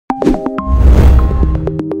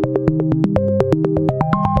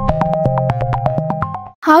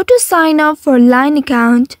How to sign up for Line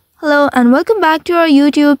account. Hello and welcome back to our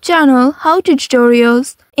YouTube channel How to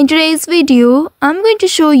Tutorials. In today's video, I'm going to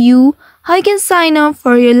show you how you can sign up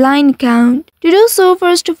for your Line account. To do so,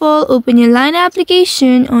 first of all, open your Line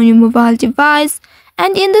application on your mobile device,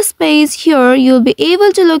 and in the space here, you'll be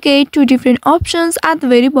able to locate two different options at the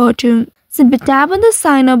very bottom. Simply tap on the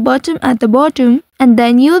sign up button at the bottom and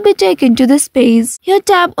then you will be taken to the space. Here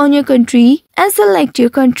tap on your country and select your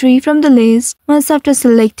country from the list. Once after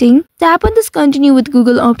selecting, tap on this continue with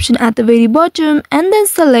Google option at the very bottom and then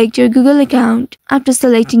select your Google account. After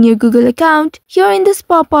selecting your Google account, here in this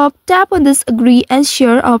pop-up, tap on this agree and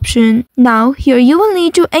share option. Now here you will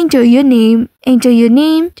need to enter your name. Enter your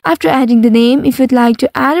name. After adding the name, if you'd like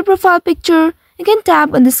to add a profile picture, you can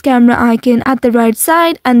tap on this camera icon at the right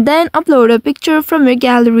side and then upload a picture from your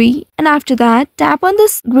gallery. And after that, tap on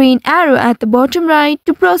this green arrow at the bottom right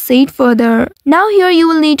to proceed further. Now here you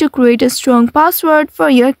will need to create a strong password for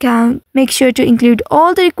your account. Make sure to include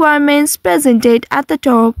all the requirements presented at the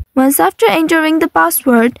top. Once after entering the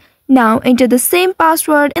password, now enter the same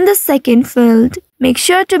password in the second field. Make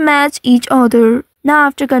sure to match each other. Now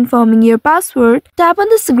after confirming your password, tap on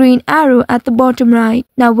this green arrow at the bottom right.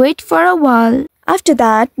 Now wait for a while. After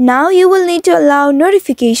that, now you will need to allow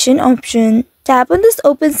notification option. Tap on this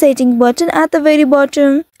open setting button at the very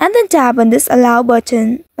bottom and then tap on this allow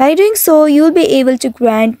button. By doing so, you will be able to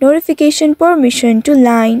grant notification permission to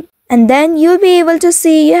Line. And then you'll be able to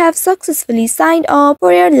see you have successfully signed up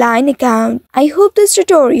for your Line account. I hope this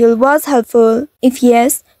tutorial was helpful. If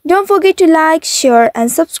yes, don't forget to like, share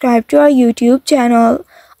and subscribe to our YouTube channel.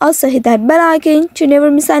 Also hit that bell icon to never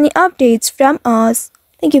miss any updates from us.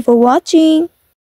 Thank you for watching.